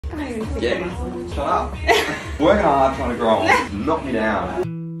Yeah, shut up. Working hard trying to grow on. Knock me down.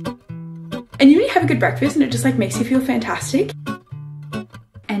 And you really have a good breakfast and it just like makes you feel fantastic.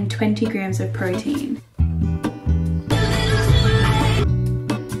 And 20 grams of protein.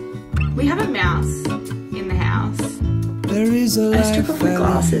 We have a mouse in the house. I just took off my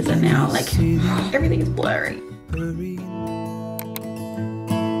glasses and now like everything is blurry.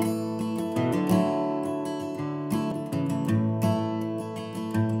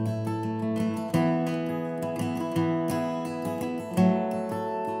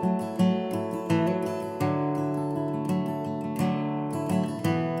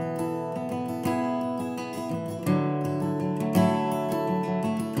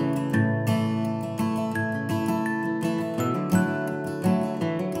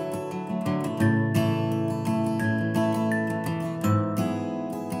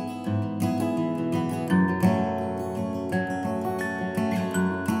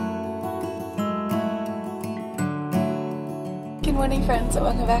 Good morning friends and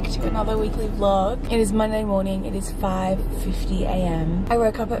welcome back to another weekly vlog. It is Monday morning, it is 5:50 a.m. I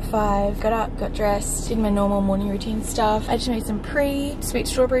woke up at 5, got up, got dressed, did my normal morning routine stuff. I just made some sweet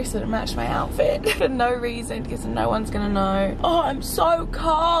strawberries so that it matched my outfit for no reason because no one's gonna know. Oh, I'm so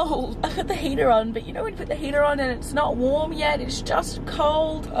cold. I put the heater on, but you know when you put the heater on and it's not warm yet, it's just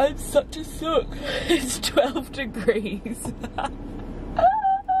cold. I'm such a sook. It's 12 degrees.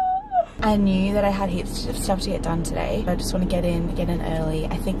 I knew that I had heaps of stuff to get done today. I just want to get in early.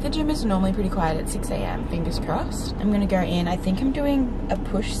 I think the gym is normally pretty quiet at 6 a.m. Fingers crossed. I'm gonna go in. I think I'm doing a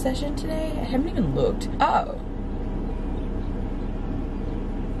push session today. I haven't even looked. Oh.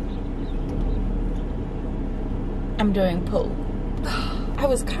 I'm doing pull. I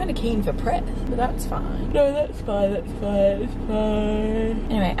was kind of keen for press, but that's fine. No, that's fine, that's fine, that's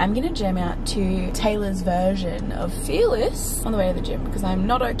fine. Anyway, I'm gonna jam out to Taylor's version of Fearless on the way to the gym because I'm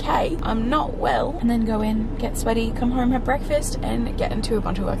not okay, I'm not well, and then go in, get sweaty, come home, have breakfast, and get into a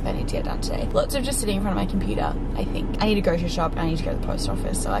bunch of work that I need to get done today. Lots of just sitting in front of my computer, I think. I need to grocery shop and I need to go to the post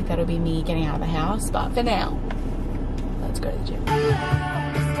office, so like that'll be me getting out of the house, but for now, let's go to the gym.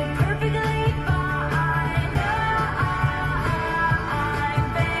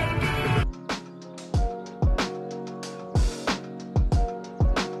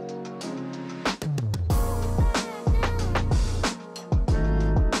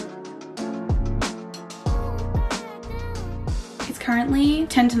 Currently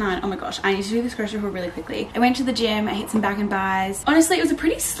 10 to 9. Oh my gosh, I need to do this grocery haul really quickly. I went to the gym, I hit some back and buys. Honestly, it was a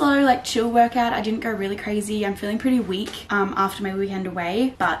pretty slow, like chill workout. I didn't go really crazy. I'm feeling pretty weak after my weekend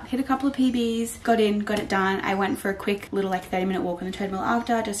away, but hit a couple of PBs, got in, got it done. I went for a quick little like 30-minute walk on the treadmill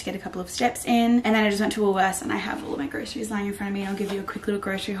after just to get a couple of steps in, and then I just went to Woolworths and I have all of my groceries lying in front of me and I'll give you a quick little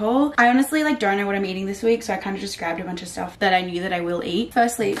grocery haul. I honestly like don't know what I'm eating this week, so I kind of just grabbed a bunch of stuff that I knew that I will eat.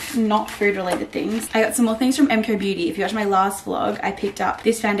 Firstly, not food related things. I got some more things from MCO Beauty. If you watched my last vlog, I picked up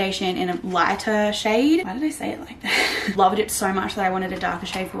this foundation in a lighter shade. Why did I say it like that? Loved it so much that I wanted a darker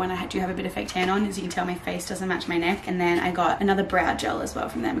shade for when I do have a bit of fake tan on. As you can tell, my face doesn't match my neck. And then I got another brow gel as well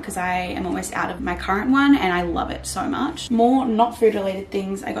from them because I am almost out of my current one and I love it so much. More not food related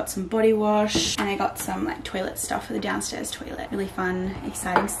things. I got some body wash and I got some like toilet stuff for the downstairs toilet. Really fun,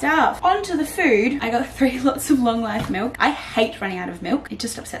 exciting stuff. On to the food. I got 3 lots of Long Life milk. I hate running out of milk. It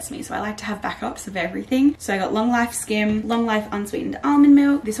just upsets me, so I like to have backups of everything. So I got Long Life skim, Long Life unsweetened almond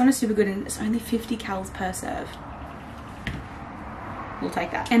milk. This one is super good and it's only 50 calories per serve. We'll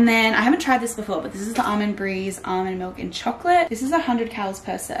take that. And then I haven't tried this before, but this is the Almond Breeze almond milk and chocolate. This is 100 calories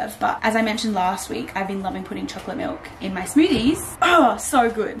per serve, but as I mentioned last week, I've been loving putting chocolate milk in my smoothies. Oh,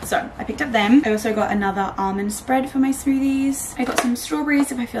 so good. So I picked up them. I also got another almond spread for my smoothies. I got some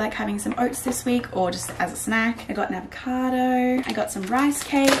strawberries if I feel like having some oats this week or just as a snack. I got an avocado. I got some rice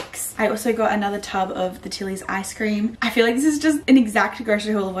cakes. I also got another tub of the Tilly's ice cream. I feel like this is just an exact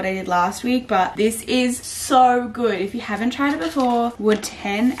grocery haul of what I did last week, but this is so good. If you haven't tried it before, would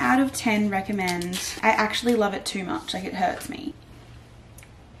 10 out of 10 recommend. I actually love it too much, like it hurts me.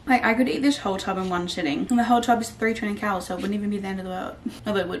 Like I could eat this whole tub in one sitting and the whole tub is 320 calories, so it wouldn't even be the end of the world.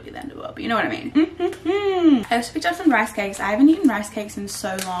 Although it would be the end of the world, but you know what I mean. I also picked up some rice cakes. I haven't eaten rice cakes in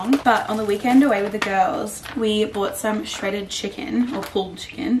so long, but on the weekend away with the girls, we bought some shredded chicken or pulled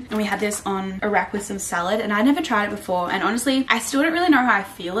chicken and we had this on a rack with some salad, and I never tried it before, and honestly I still don't really know how I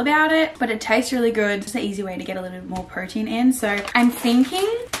feel about it, but it tastes really good. It's an easy way to get a little bit more protein in, so I'm thinking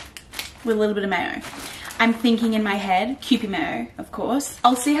with a little bit of mayo. I'm thinking in my head, Kewpie mayo, of course.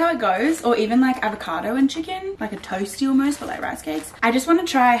 I'll see how it goes, or even like avocado and chicken, like a toasty almost, but like rice cakes. I just want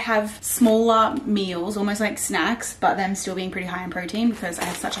to try have smaller meals, almost like snacks, but them still being pretty high in protein because I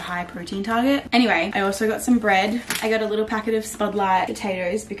have such a high protein target. Anyway, I also got some bread. I got a little packet of Spud Light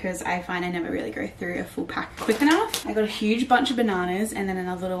potatoes because I find I never really go through a full pack quick enough. I got a huge bunch of bananas and then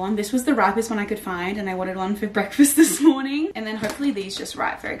another little one. This was the ripest one I could find and I wanted one for breakfast this morning. And then hopefully these just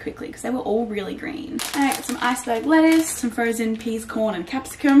ripe very quickly because they were all really green. And I got some iceberg lettuce, some frozen peas, corn and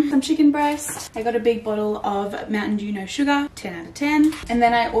capsicum, some chicken breast. I got a big bottle of Mountain Dew no sugar, 10 out of 10. And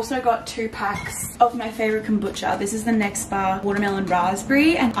then I also got 2 packs of my favorite kombucha. This is the Next Bar watermelon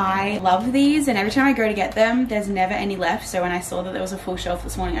raspberry and I love these, and every time I go to get them there's never any left, so when I saw that there was a full shelf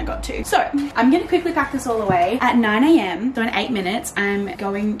this morning I got 2. So I'm gonna quickly pack this all away. At 9 AM, so in 8 minutes, I'm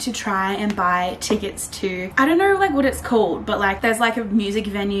going to try and buy tickets to, I don't know like what it's called, but like there's like a music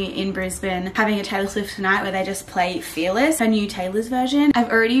venue in Brisbane having a Taylor Swift night where they just play Fearless, her new Taylor's version. I've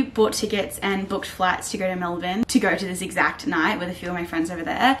already bought tickets and booked flights to go to Melbourne to go to this exact night with a few of my friends over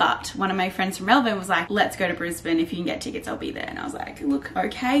there, but one of my friends from Melbourne was like, let's go to Brisbane, if you can get tickets I'll be there. And I was like, look,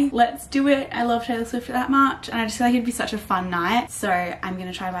 okay, let's do it. I love Taylor Swift that much and I just feel like it'd be such a fun night, so I'm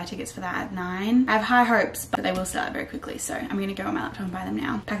gonna try to buy tickets for that at 9. I have high hopes, but they will sell out very quickly, so I'm gonna go on my laptop and buy them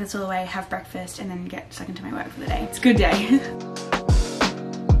now, pack this all away, have breakfast and then get stuck into my work for the day. It's a good day.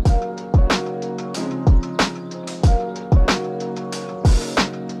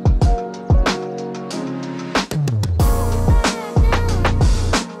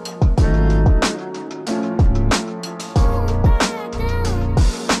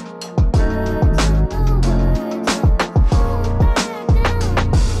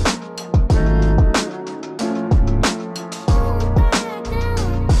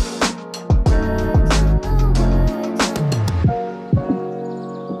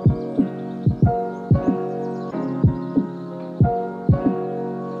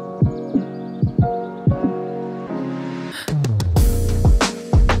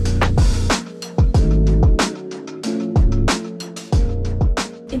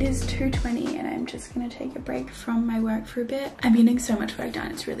 It is 2:20 and I'm just gonna take a break from my work for a bit. I'm getting so much work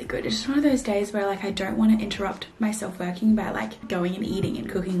done, it's really good. It's just one of those days where like I don't want to interrupt myself working by like going and eating and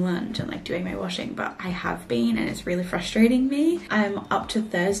cooking lunch and like doing my washing, but I have been and it's really frustrating me. I'm up to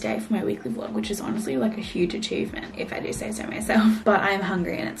Thursday for my weekly vlog, which is honestly like a huge achievement if I do say so myself, but I'm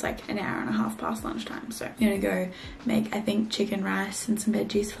hungry and it's like an hour and a half past lunchtime, so I'm gonna go make I think chicken rice and some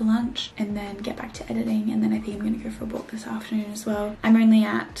veggies for lunch and then get back to editing, and then I think I'm gonna go for a walk this afternoon as well. I'm only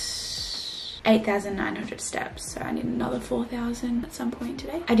at 8,900 steps, so I need another 4,000 at some point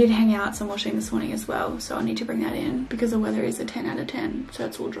today. I did hang out some washing this morning as well, so I'll need to bring that in because the weather is a 10 out of 10, so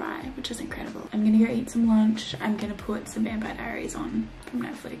it's all dry, which is incredible. I'm gonna go eat some lunch. I'm gonna put some Vampire Diaries on from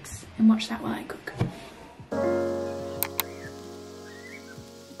Netflix and watch that while I cook.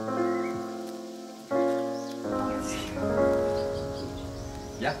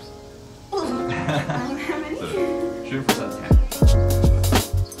 Yeah. How many? So, shoot for that 10.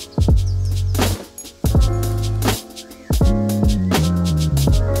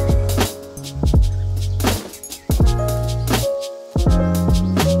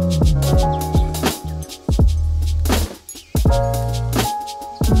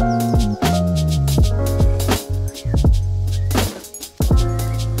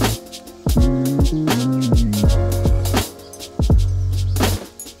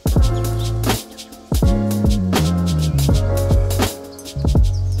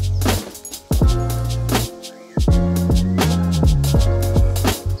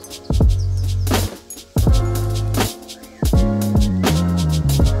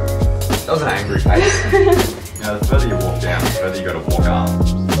 That was an angry face. Now, the further you walk down, the further you got to walk up.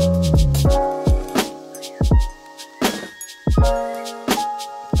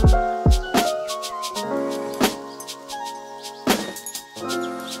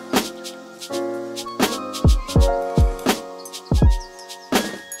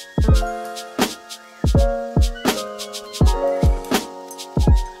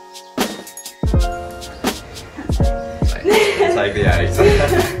 Take the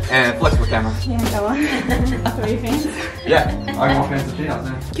 8. And flexible camera. Yeah, go on. Are you fans? Yeah, I'm more fans of cheatouts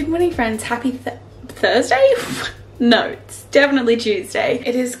now. Good morning, friends. Happy Thursday? Notes. Definitely Tuesday.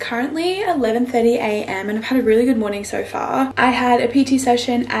 It is currently 11:30 a.m. and I've had a really good morning so far. I had a PT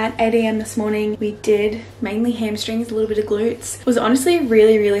session at 8 a.m. this morning. We did mainly hamstrings, a little bit of glutes. It was honestly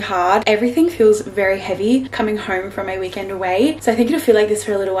really hard. Everything feels very heavy coming home from my weekend away. So I think it'll feel like this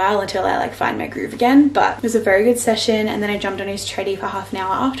for a little while until I like find my groove again. But it was a very good session, and then I jumped on his treadie for half an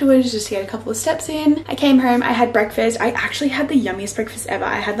hour afterwards just to get a couple of steps in. I came home, I had breakfast. I actually had the yummiest breakfast ever.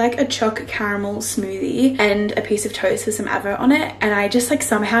 I had like a choc caramel smoothie and a piece of toast with some avo on it, and I just like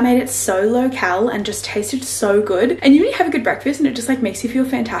somehow made it so low cal and just tasted so good. And you really have a good breakfast and it just like makes you feel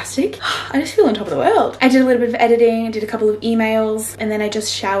fantastic. I just feel on top of the world. I did a little bit of editing, did a couple of emails, and then I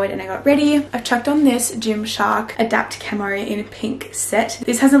just showered and I got ready. I've chucked on this Gymshark Adapt Camo in a pink set.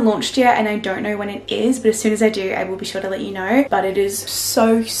 This hasn't launched yet and I don't know when it is, but as soon as I do I will be sure to let you know. But it is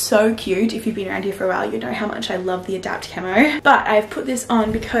so cute. If you've been around here for a while you know how much I love the Adapt Camo. But I've put this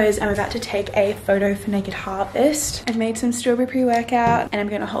on because I'm about to take a photo for Naked Harvest. I've made some strawberry pre-workout and I'm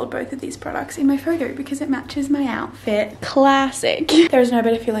going to hold both of these products in my photo because it matches my outfit. Classic. There's no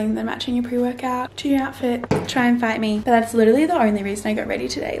better feeling than matching your pre-workout to your outfit. Try and fight me. But that's literally the only reason I got ready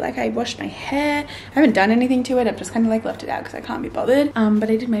today. Like I washed my hair. I haven't done anything to it. I've just kind of like left it out because I can't be bothered. But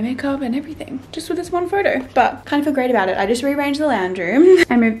I did my makeup and everything just with this one photo. But kind of feel great about it. I just rearranged the lounge room.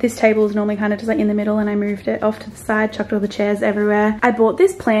 I moved this table is normally kind of just like in the middle and I moved it off to the side, chucked all the chairs everywhere. I bought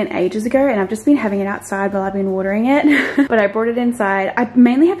this plant ages ago and I've just been having it outside while I've been watering it. But I brought it inside. I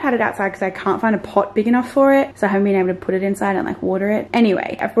mainly have had it outside because I can't find a pot big enough for it. So I haven't been able to put it inside and like water it.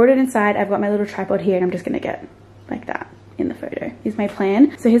 Anyway, I've brought it inside. I've got my little tripod here and I'm just gonna get like that in the photo is my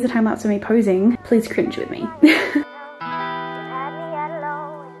plan. So here's the time lapse of me posing. Please cringe with me.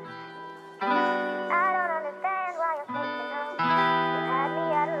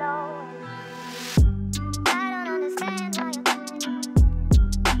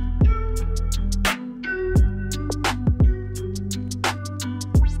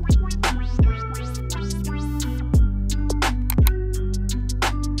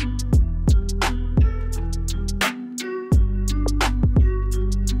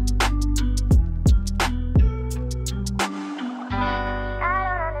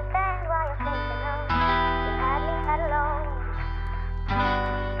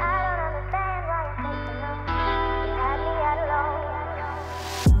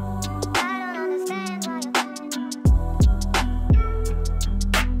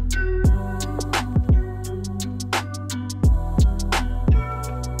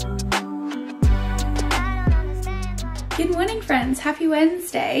 Good morning friends, happy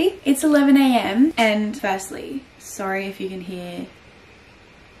Wednesday. It's 11 a.m. and firstly, sorry if you can hear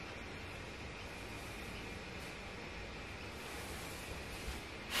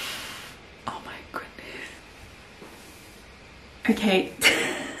oh my goodness. Okay,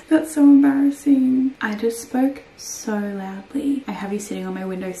 that's so embarrassing. I just spoke so loudly. I have you sitting on my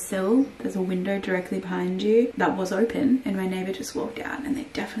windowsill. There's a window directly behind you that was open and my neighbor just walked out and they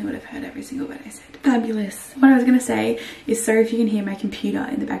definitely would have heard every single word I said. Fabulous. What I was gonna say is sorry if you can hear my computer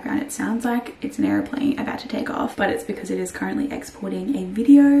in the background. It sounds like it's an airplane about to take off, but it's because it is currently exporting a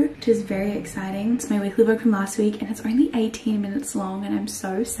video, which is very exciting. It's my weekly vlog from last week and it's only 18 minutes long and I'm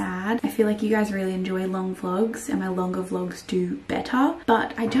so sad. I feel like you guys really enjoy long vlogs and my longer vlogs do better,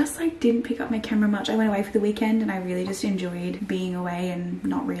 but I just like didn't pick up my camera much. I went away for the weekend and I really just enjoyed being away and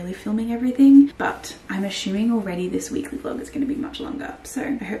not really filming everything, but I'm assuming already this weekly vlog is going to be much longer, so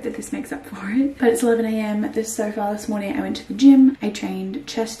I hope that this makes up for it. But it's 11 a.m. So far this morning I went to the gym. I trained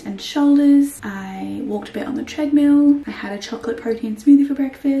chest and shoulders. I walked a bit on the treadmill. I had a chocolate protein smoothie for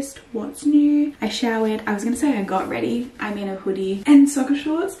breakfast. What's new? I showered. I was gonna say I got ready. I'm in a hoodie and soccer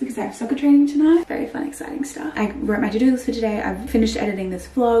shorts because I have soccer training tonight. Very fun, exciting stuff. I wrote my to-do list for today. I've finished editing this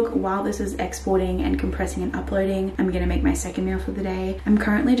vlog. While this is exporting and compressing and uploading, I'm gonna make my second meal for the day. I'm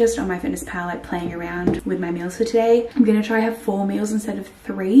currently just on my fitness pal like playing around with my meals for today. I'm gonna try have 4 meals instead of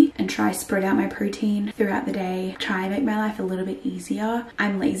 3 and try spread out my protein throughout the day. Try and make my life a little bit easier.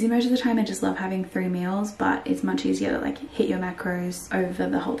 I'm lazy most of the time. I just love having 3 meals, but it's much easier to like hit your macros over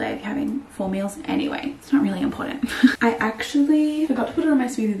the whole day if you're having 4 meals. Anyway, it's not really important. I actually forgot to put it on my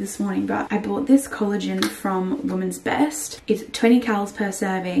smoothie this morning, but I bought this collagen from Woman's Best. It's 20 calories per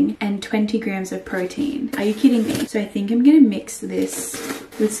serving and 20 grams of protein. Are you kidding me? So I think I'm gonna mix this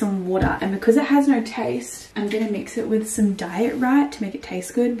with some water, and because it has no taste, I'm gonna mix it with some Diet Right to make it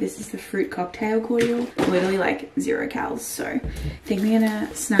taste good. This is the fruit cocktail cordial, literally like 0 calories. So I think I'm gonna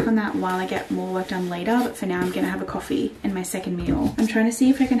snack on that while I get more work done later, but for now I'm gonna have a coffee and my second meal. I'm trying to see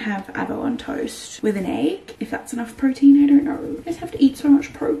if I can have avo on toast with an egg, if that's enough protein. I don't know. I just have to eat so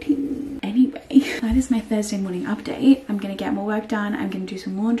much protein. Anyway, Anyway, that is my Thursday morning update. I'm gonna get more work done. I'm gonna do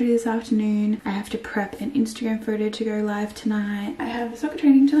some laundry this afternoon. I have to prep an Instagram photo to go live tonight. I have soccer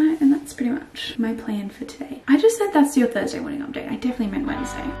training tonight, and that's pretty much my plan for today. I just said that's your Thursday morning update. I definitely meant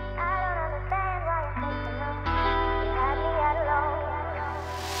Wednesday.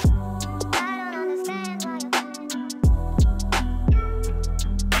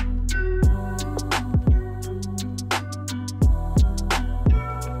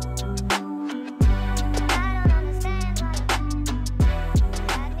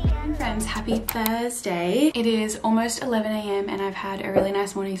 Happy Thursday. It is almost 11 a.m. and I've had a really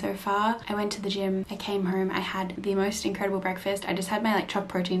nice morning so far. I went to the gym, I came home, I had the most incredible breakfast. I just had my like chopped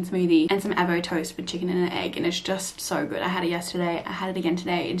protein smoothie and some avo toast with chicken and an egg, and it's just so good. I had it yesterday, I had it again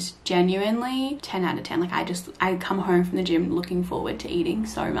today. It's genuinely 10 out of 10. Like I come home from the gym looking forward to eating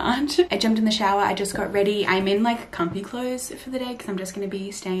so much. I jumped in the shower, I just got ready. I'm in like comfy clothes for the day because I'm just going to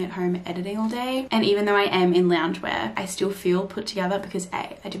be staying at home editing all day. And even though I am in loungewear, I still feel put together because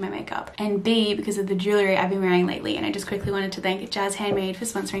A, I do my makeup, and B, because of the jewelry I've been wearing lately. And I just quickly wanted to thank Jazz Handmade for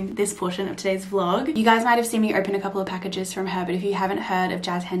sponsoring this portion of today's vlog. You guys might have seen me open a couple of packages from her, but if you haven't heard of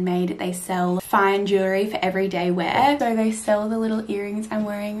Jazz Handmade, they sell fine jewelry for everyday wear. So they sell the little earrings I'm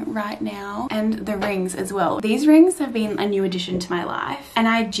wearing right now and the rings as well. These rings have been a new addition to my life, and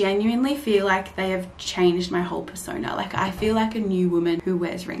I genuinely feel like they have changed my whole persona. Like I feel like a new woman who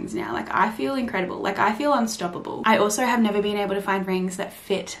wears rings now. Like I feel incredible. Like I feel unstoppable. I also have never been able to find rings that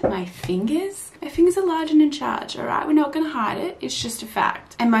fit my fingers. My fingers are large and in charge, alright? We're not gonna hide it. It's just a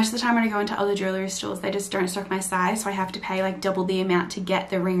fact. And most of the time when I go into other jewelry stores, they just don't stock my size, so I have to pay like double the amount to get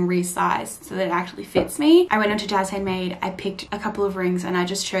the ring resized so that it actually fits me. I went onto Jazz Handmade, I picked a couple of rings and I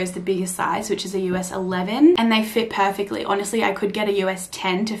just chose the biggest size, which is a US 11, and they fit perfectly. Honestly, I could get a US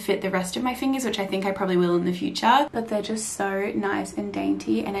 10 to fit the rest of my fingers, which I think I probably will in the future, but they're just so nice and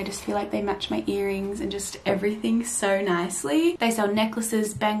dainty, and I just feel like they match my earrings and just everything so nicely. They sell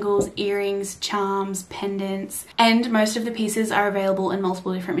necklaces, bangles, earrings, charms, pendants, and most of the pieces are available in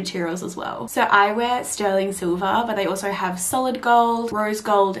multiple different materials as well. So I wear sterling silver, but they also have solid gold, rose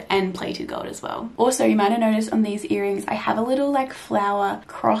gold, and plated gold as well. Also, you might have noticed on these earrings, I have a little like flower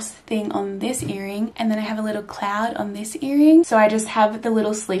cross thing on this earring, and then I have a little cloud on this earring. So I just have the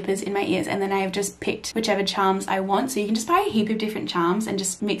little sleepers in my ears, and then I have just picked whichever charms I want. So you can just buy a heap of different charms and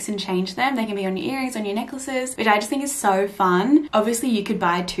just mix and change them. They can be on your earrings, on your necklaces, which I just think is so fun. Obviously, you could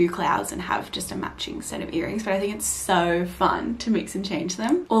buy 2 clouds and have just a matching set of earrings, but I think it's so fun to mix and change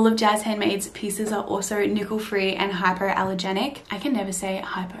them. All of Jazz Handmade's pieces are also nickel free and hypoallergenic. I can never say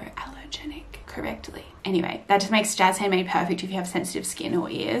hypoallergenic correctly. Anyway, that just makes Jazz Handmade perfect if you have sensitive skin or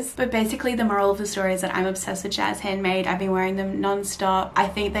ears. But basically the moral of the story is that I'm obsessed with Jazz Handmade. I've been wearing them non-stop. I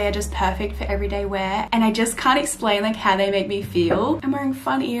think they are just perfect for everyday wear, and I just can't explain like how they make me feel. I'm wearing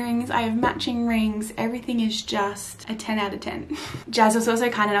fun earrings, I have matching rings, everything is just a 10 out of 10. Jazz was also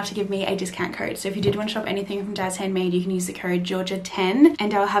kind enough to give me a discount code, so if you did want to shop anything from Jazz Handmade, you can use the code Georgia10,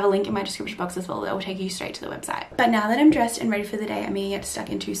 and I'll have a link in my description box as well that will take you straight to the website. But now that I'm dressed and ready for the day, I'm gonna get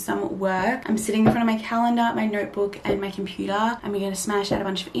stuck into some work. I'm sitting in front of my calendar, my notebook, and my computer. I'm gonna smash out a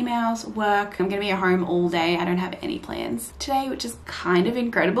bunch of emails, work. I'm gonna be at home all day. I don't have any plans today, which is kind of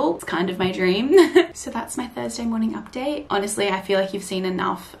incredible. It's kind of my dream. So that's my Thursday morning update. Honestly, I feel like you've seen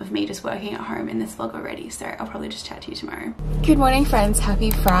enough of me just working at home in this vlog already, so I'll probably just chat to you tomorrow. Good morning, friends.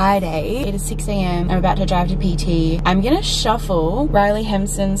 Happy Friday. It is 6 a.m. I'm about to drive to PT. I'm gonna shuffle Riley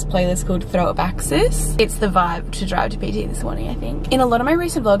Hempson's playlist called Throw It Back Sis. It's the vibe to drive to PT this morning, I think. In a lot of my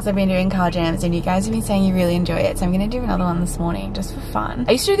recent vlogs, I've been doing car jams, and you guys have been saying you really enjoy it, so I'm gonna do another one this morning just for fun.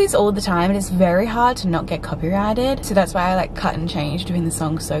 I used to do these all the time, and it's very hard to not get copyrighted, so that's why I like cut and change doing the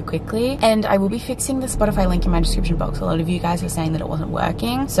song so quickly. And I will be fixing the Spotify link in my description box. A lot of you guys were saying that it wasn't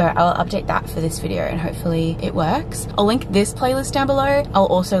working, so I'll update that for this video and hopefully it works. I'll link this playlist down below. I'll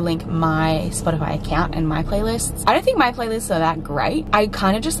also link my Spotify account and my playlists. I don't think my playlists are that great. I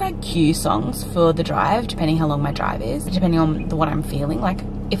kind of just like cue songs for the drive, depending how long my drive is, depending on what I'm feeling. Like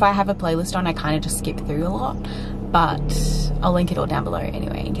if I have a playlist on, I kind of just skip through a lot, but I'll link it all down below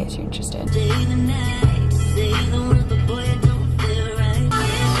anyway in case you're interested.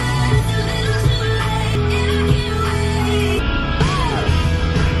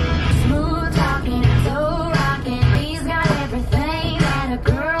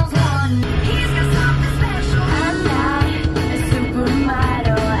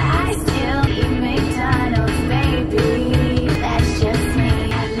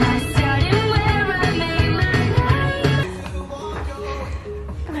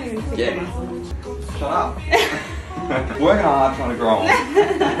 Shut up. Working hard trying to grow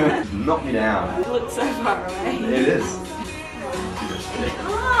on. Knock me down. It looks so far away. It is.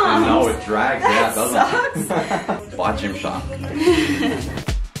 I know, it drags out, doesn't it? Bye, Gymshark.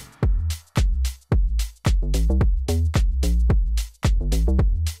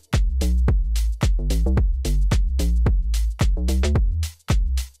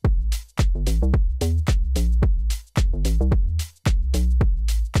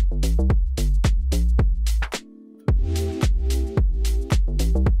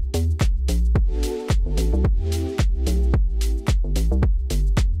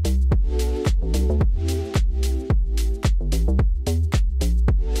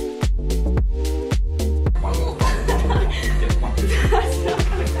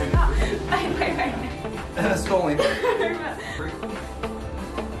 Stalling. Wow.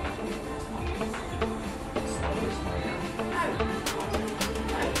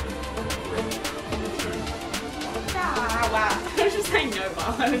 I was just saying no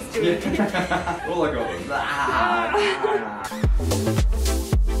while I was doing it. All I got was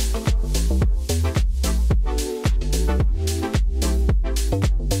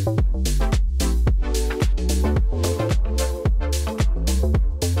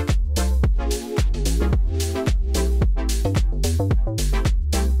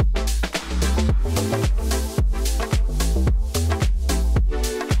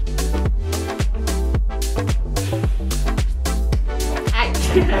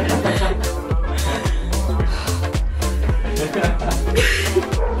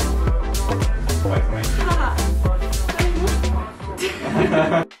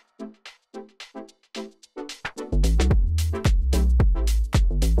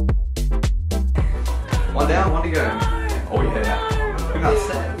one down, one to go. Oh yeah. Look at that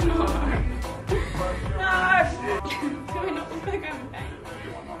set. No. Do I not look like I'm in pain?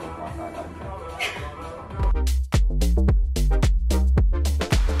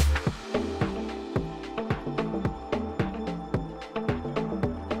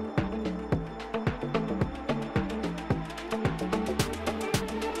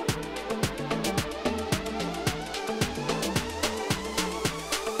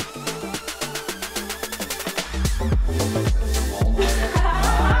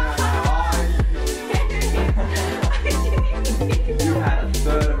 You had a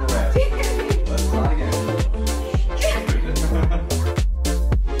third of a rep. Let's start again.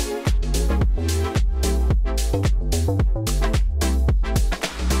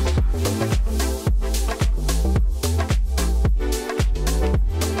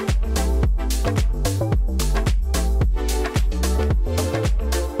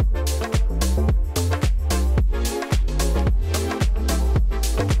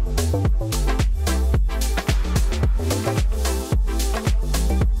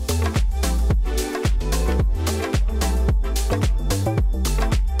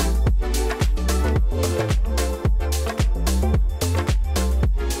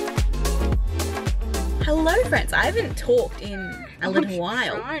 Hello friends, I haven't talked in a little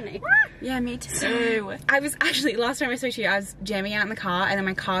while. Yeah, me too. I was actually, last time I spoke to you, I was jamming out in the car and then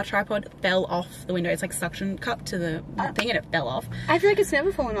my car tripod fell off the window. It's like suction cup to the thing and it fell off. I feel like it's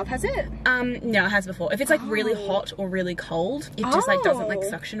never fallen off, has it? No, it has before. If it's like really hot or really cold, it just like doesn't like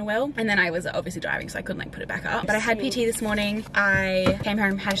suction well. And then I was obviously driving so I couldn't like put it back up. But I had PT this morning. I came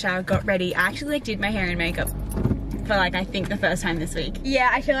home, had a shower, got ready. I actually like did my hair and makeup for like I think the first time this week. Yeah,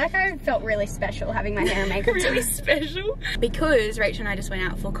 I feel like I felt really special having my hair and makeup done. Really special. Because Rachel and I just went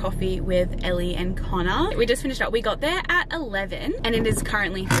out for coffee with Ellie and Connor. We just finished up. We got there at 11 and it is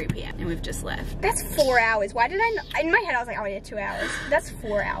currently 3 p.m. and we've just left. That's 4 hours. Why did I not? In my head I was like, oh yeah, 2 hours. That's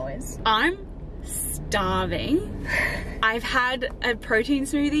 4 hours. I'm starving. I've had a protein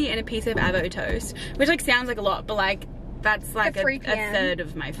smoothie and a piece of avocado toast, which like sounds like a lot, but like that's like a third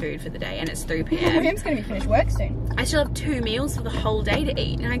of my food for the day and it's 3 p.m. William's gonna be finished work soon. I still have 2 meals for the whole day to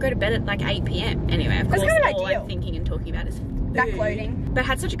eat and I go to bed at like 8 p.m. Anyway, of course, all I'm thinking and talking about is food. Backloading. But I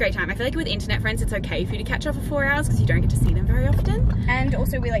had such a great time. I feel like with internet friends it's okay for you to catch up for 4 hours because you don't get to see them very often. And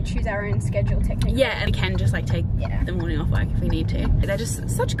also we like choose our own schedule technically. Yeah, and we can just like take the morning off work if we need to. They're just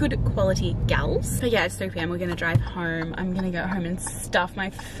such good quality gals. So yeah, it's 3 p.m. We're gonna drive home. I'm gonna go home and stuff my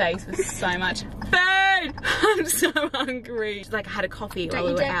face with so much food. I'm so hungry. Like I had a coffee while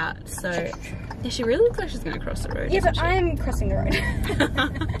we were out, so yeah, she really looks like she's gonna cross the road. Yeah, but I'm crossing the road.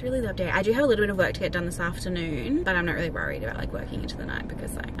 It's a really lovely day. I do have a little bit of work to get done this afternoon, but I'm not really worried about like working into the night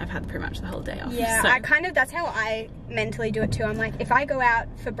because like I've had pretty much the whole day off. Yeah, so. I kind of, that's how I mentally do it too. I'm like, if I go out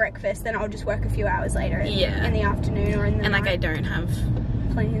for breakfast, then I'll just work a few hours later in the afternoon or in the night. Like I don't have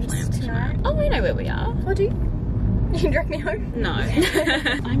plans tonight. Oh, I know where we are. Oh, do you? You can direct me home? No.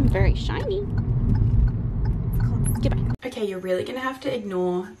 I'm very shiny. Goodbye. Okay, you're really gonna have to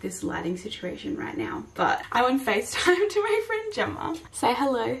ignore this lighting situation right now, but I'm on FaceTime to my friend Gemma. Say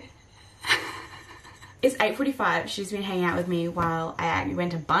hello. It's 8:45. She's been hanging out with me while I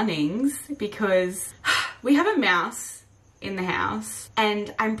went to Bunnings because we have a mouse in the house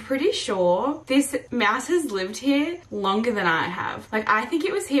and I'm pretty sure this mouse has lived here longer than I have. Like, I think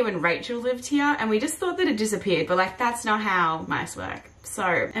it was here when Rachel lived here and we just thought that it disappeared, but like that's not how mice work. So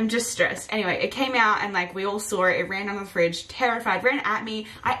I'm just stressed. Anyway, it came out and like we all saw it. It ran on the fridge, terrified, ran at me.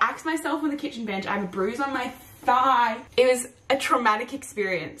 I axed myself on the kitchen bench. I have a bruise on my thigh. It was a traumatic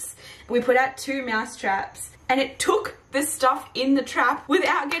experience. We put out 2 mouse traps and it took the stuff in the trap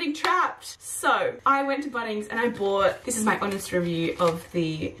without getting trapped. So I went to Bunnings and I bought, this is my honest review of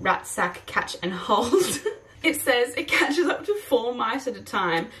the Rat Sack Catch and Hold. It says it catches up to 4 mice at a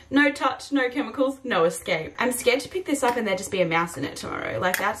time. No touch, no chemicals, no escape. I'm scared to pick this up and there just be a mouse in it tomorrow.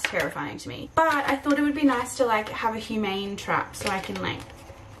 Like, that's terrifying to me. But I thought it would be nice to like have a humane trap so I can like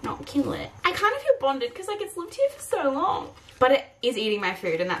not kill it. I kind of feel bonded because like it's lived here for so long. But it is eating my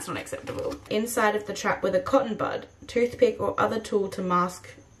food and that's not acceptable. Inside of the trap with a cotton bud, toothpick or other tool to mask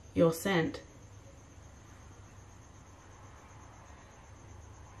your scent.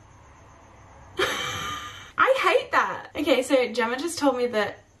 I hate that. Okay, so Gemma just told me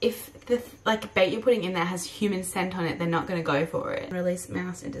that if the like bait you're putting in there has human scent on it, they're not gonna go for it. Release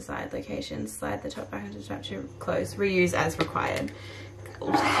mouse into desired locations, slide the top back into the trap to close, reuse as required.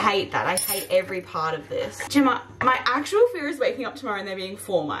 I hate that. I hate every part of this. Gemma, my actual fear is waking up tomorrow and there being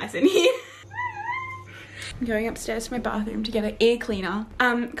 4 mice in here. I'm going upstairs to my bathroom to get an ear cleaner.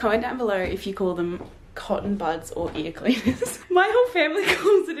 Comment down below if you call them cotton buds or ear cleaners. My whole family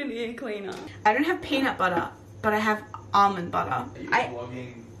calls it an ear cleaner. I don't have peanut butter, but I have almond butter. Are you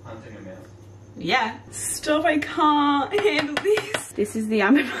vlogging hunting a mouse? Yeah. Stop, I can't handle this. This is the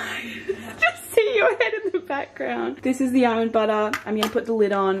almond butter. Just see your head in the background. This is the almond butter. I'm gonna put the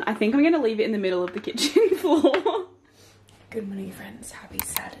lid on. I think I'm gonna leave it in the middle of the kitchen floor. Good morning, friends. Happy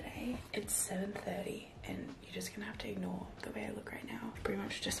Saturday. It's 7:30 and you're just gonna have to ignore the way I look right now. I pretty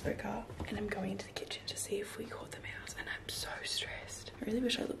much just woke up and I'm going into the kitchen to see if we caught the mouse and I'm so stressed. I really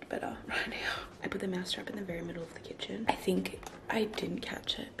wish I looked better right now. I put the mouse trap in the very middle of the kitchen. I think I didn't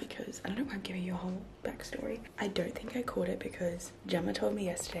catch it because, I don't know why I'm giving you a whole backstory. I don't think I caught it because Gemma told me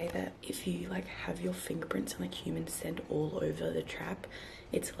yesterday that if you like have your fingerprints and like human scent all over the trap,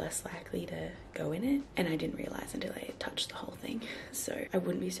 it's less likely to go in it. And I didn't realize until I had touched the whole thing. So I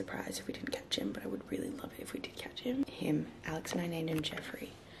wouldn't be surprised if we didn't catch him, but I would really love it if we did catch him. Alex and I named him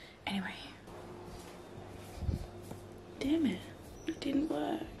Jeffrey. Anyway. Damn it. It didn't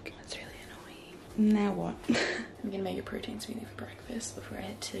work. That's really annoying. Now what? I'm gonna make a protein smoothie for breakfast before I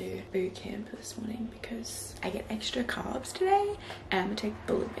head to boot camp this morning because I get extra carbs today and I'm gonna take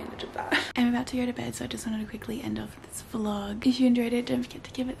full advantage of that. I'm about to go to bed, so I just wanted to quickly end off this vlog. If you enjoyed it, don't forget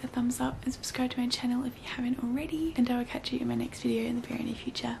to give it a thumbs up and subscribe to my channel if you haven't already. And I will catch you in my next video in the very near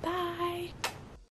future. Bye!